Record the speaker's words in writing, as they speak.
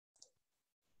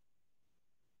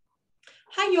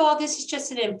Hi, you all. This is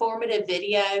just an informative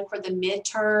video for the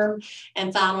midterm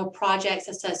and final projects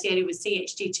associated with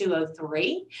CHD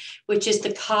 203, which is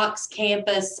the Cox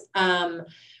Campus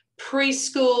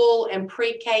preschool and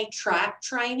pre-K track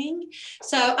training.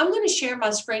 So I'm going to share my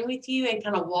screen with you and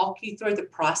kind of walk you through the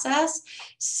process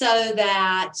so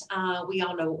that we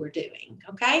all know what we're doing.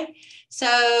 Okay.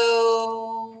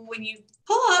 So when you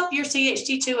pull up your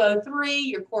CHD 203,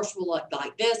 your course will look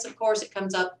like this. Of course, it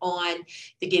comes up on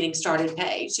the Getting Started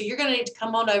page. So you're going to need to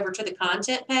come on over to the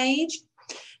content page.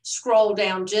 Scroll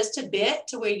down just a bit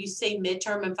to where you see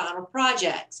midterm and final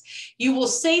projects. You will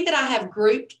see that I have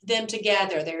grouped them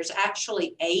together. There's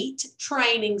actually 8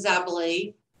 trainings, I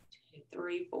believe. 2,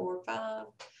 3, 4, 5,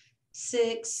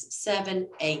 6, 7,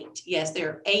 8. Yes, there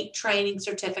are 8 training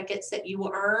certificates that you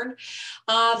will earn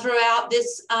throughout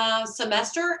this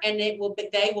semester, and they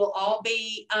will all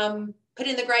be put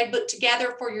in the grade book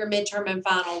together for your midterm and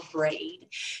final grade.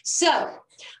 So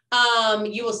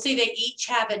you will see that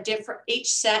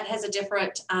each set has a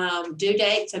different due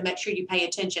date, so make sure you pay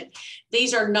attention.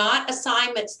 These are not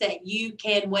assignments that you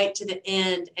can wait to the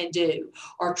end and do,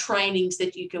 or trainings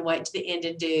that you can wait to the end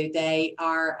and do. They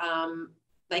are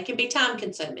they can be time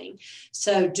consuming.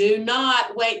 So do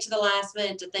not wait to the last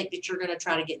minute to think that you're going to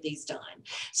try to get these done.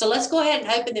 So let's go ahead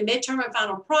and open the midterm and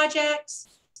final projects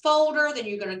folder. Then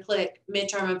you're going to click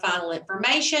midterm and final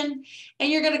information,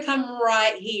 and you're going to come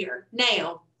right here.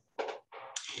 Now,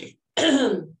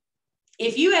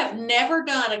 if you have never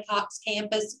done a Cox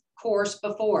Campus course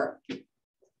before,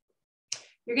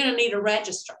 you're going to need to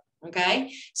register.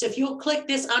 Okay, so if you'll click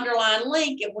this underlined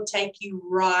link, it will take you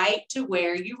right to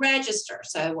where you register.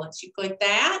 So once you click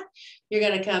that, you're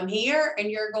going to come here and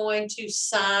you're going to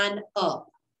sign up.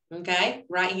 Okay,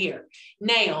 right here.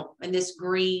 Now, and this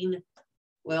green,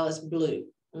 well, it's blue.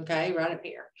 Okay, right up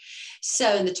here.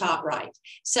 So in the top right.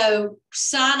 So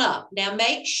sign up. Now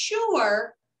make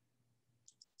sure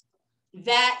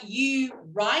that you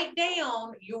write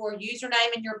down your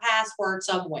username and your password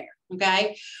somewhere.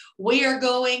 Okay, we are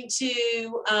going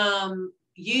to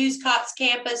use Cox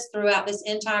Campus throughout this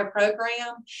entire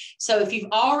program. So if you've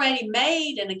already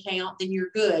made an account, then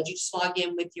you're good. You just log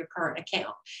in with your current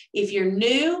account. If you're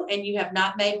new and you have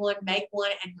not made one, make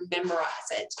one and memorize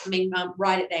it.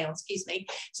 Write it down, excuse me,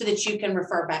 so that you can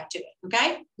refer back to it.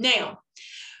 Okay, now,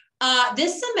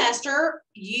 this semester,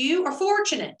 you are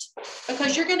fortunate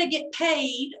because you're going to get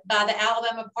paid by the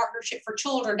Alabama Partnership for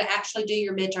Children to actually do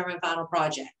your midterm and final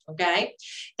project, okay?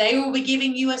 They will be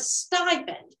giving you a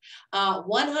stipend,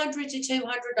 $100 to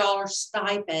 $200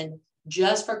 stipend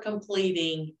just for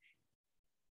completing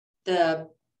the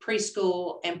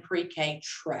preschool and pre-K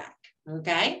track.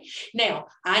 Okay. Now,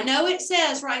 I know it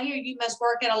says right here, you must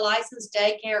work at a licensed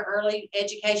daycare early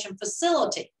education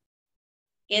facility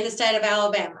in the state of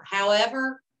Alabama.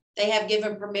 However, they have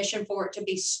given permission for it to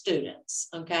be students,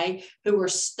 okay, who are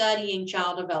studying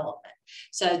child development.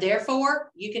 So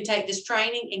therefore, you can take this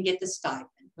training and get the stipend,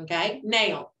 okay?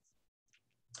 Now,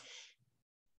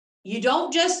 you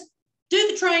don't just do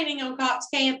the training on Cox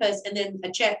Campus and then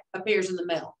a check appears in the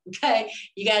mail, okay?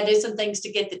 You got to do some things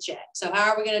to get the check. So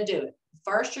how are we going to do it?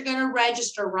 First, you're going to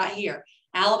register right here,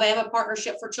 Alabama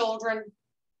Partnership for Children.org.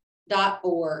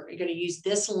 You're going to use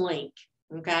this link.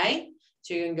 Okay,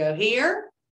 so you can go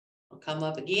here, I'll come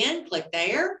up again, click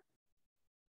there.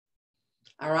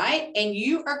 All right, and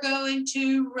you are going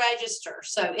to register.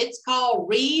 So it's called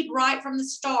Read Right from the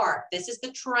Start. This is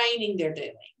the training they're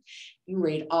doing. You can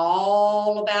read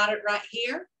all about it right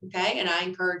here, okay, and I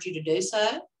encourage you to do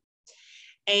so.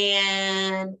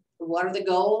 And what are the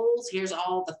goals? Here's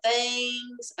all the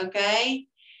things, okay.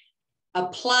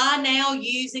 Apply now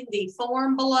using the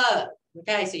form below.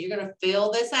 Okay, so you're going to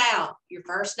fill this out. Your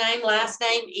first name, last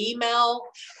name, email,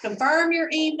 confirm your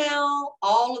email,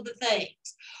 all of the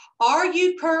things. Are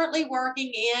you currently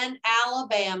working in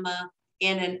Alabama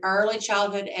in an early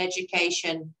childhood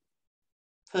education?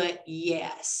 Put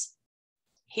yes.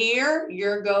 Here,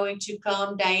 you're going to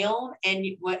come down, and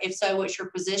if so, what's your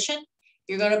position?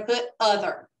 You're going to put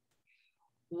other.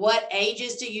 What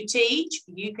ages do you teach?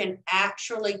 You can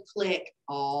actually click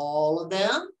all of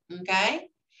them, okay?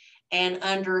 And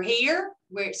under here,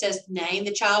 where it says name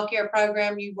the child care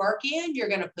program you work in, you're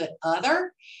going to put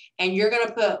other, and you're going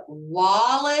to put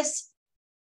Wallace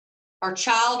or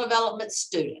child development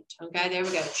student. Okay, there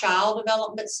we go, child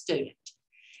development student.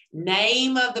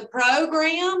 Name of the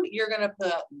program, you're going to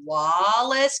put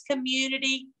Wallace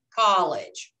Community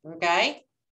College. Okay,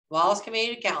 Wallace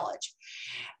Community College.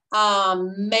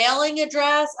 Mailing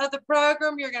address of the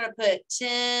program, you're going to put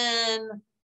 10.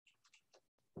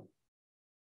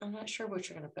 I'm not sure what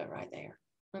you're going to put right there.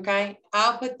 Okay,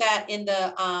 I'll put that in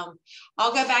the, I'll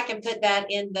go back and put that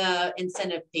in the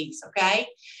incentive piece, okay?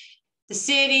 The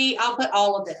city, I'll put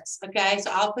all of this, okay?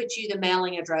 So I'll put you the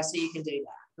mailing address so you can do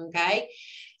that, okay?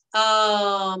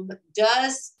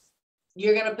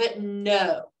 You're gonna put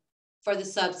no for the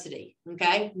subsidy,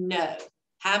 okay? No.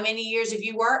 How many years have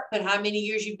you worked? Put how many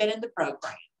years you've been in the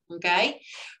program, okay?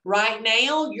 Right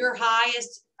now, your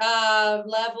highest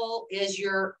level is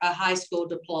your high school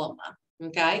diploma,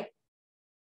 okay?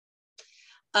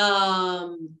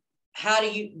 How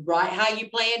you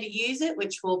plan to use it,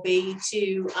 which will be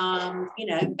to,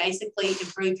 basically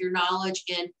improve your knowledge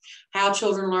in how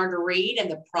children learn to read and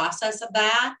the process of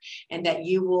that, and that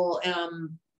you will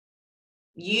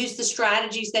use the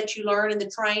strategies that you learn in the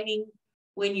training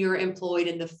when you're employed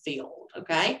in the field,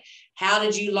 okay? How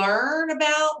did you learn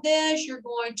about this? You're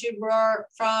going to learn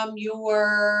from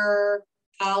your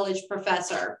college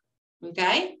professor,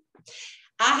 okay?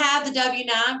 I have the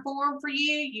W-9 form for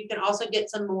you. You can also get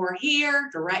some more here,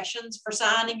 directions for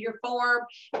signing your form,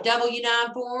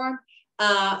 W-9 form.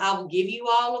 I will give you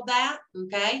all of that,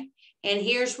 okay? And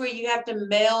here's where you have to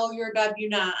mail your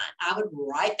W-9. I would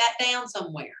write that down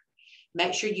somewhere.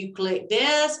 Make sure you click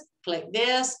this,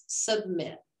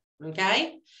 submit,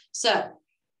 okay? So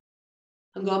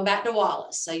I'm going back to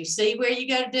Wallace. So you see where you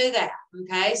go to do that,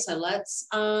 okay? So let's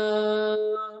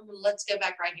go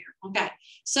back right here, okay?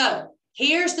 So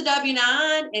here's the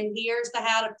W-9 and here's the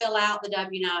how to fill out the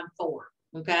W-9 form,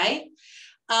 okay?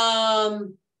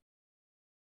 And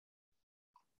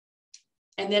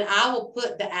then I will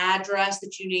put the address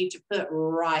that you need to put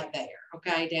right there,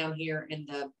 okay, down here in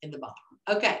the bottom.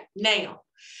 Okay, now,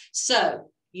 so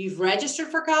you've registered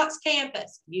for Cox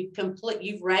Campus.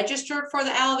 You've registered for the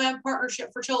Alabama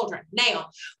Partnership for Children. Now,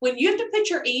 when you have to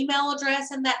put your email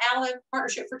address in that Alabama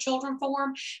Partnership for Children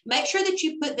form, make sure that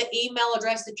you put the email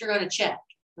address that you're going to check,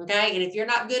 okay? And if you're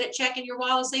not good at checking your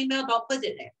Wallace email, don't put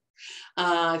it there.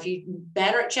 If you're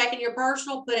better at checking your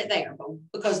personal, put it there,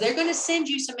 because they're going to send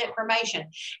you some information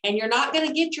and you're not going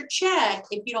to get your check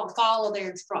if you don't follow their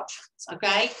instructions.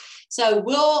 Okay. So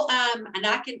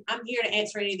I'm here to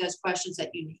answer any of those questions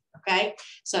that you need. Okay.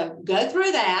 So go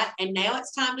through that. And now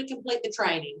it's time to complete the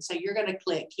training. So you're going to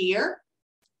click here,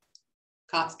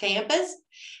 Cox Campus.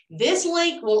 This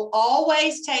link will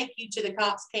always take you to the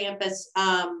Cox Campus,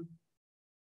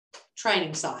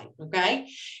 training site, okay?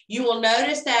 You will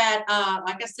notice that,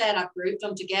 like I said, I've grouped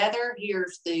them together.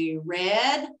 Here's the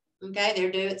red, okay? They're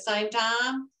due at the same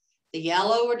time. The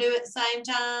yellow are due at the same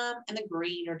time, and the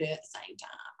green are due at the same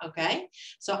time, okay?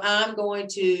 So I'm going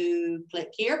to click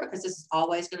here because this is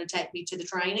always going to take me to the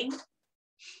training.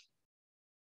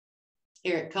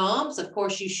 Here it comes. Of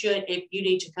course, if you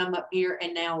need to come up here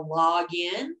and now log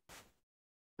in.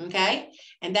 Okay,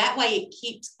 and that way it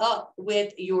keeps up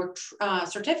with your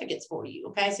certificates for you,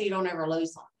 okay, so you don't ever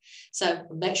lose them. So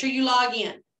make sure you log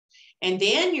in. And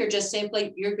then you're going to see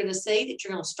that you're going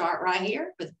to start right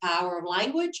here with the power of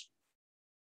language.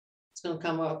 It's going to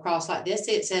come across like this.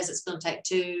 See, it says it's going to take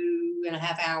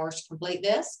 2.5 hours to complete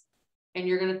this, and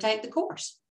you're going to take the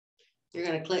course. You're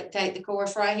going to click take the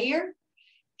course right here.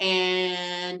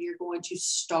 And you're going to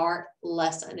start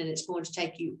lesson, and it's going to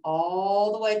take you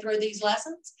all the way through these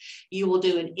lessons. You will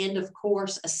do an end of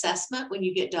course assessment when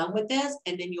you get done with this,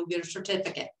 and then you'll get a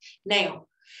certificate. Now,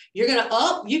 you're going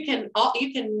to you can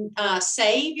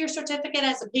save your certificate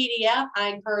as a PDF. I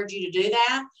encourage you to do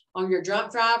that on your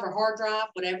jump drive or hard drive,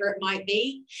 whatever it might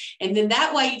be. And then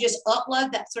that way you just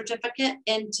upload that certificate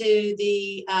into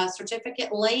the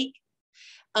certificate link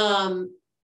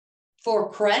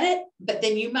for credit, but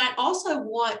then you might also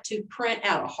want to print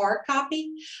out a hard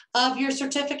copy of your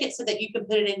certificate so that you can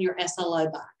put it in your SLO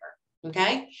binder,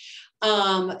 okay?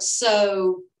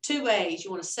 So 2 ways. You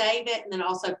want to save it and then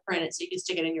also print it so you can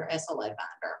stick it in your SLO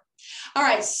binder. All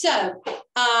right, so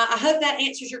I hope that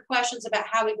answers your questions about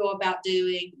how we go about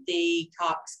doing the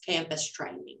Cox Campus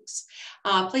trainings.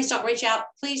 Please reach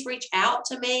out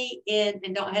to me and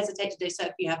don't hesitate to do so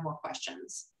if you have more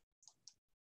questions.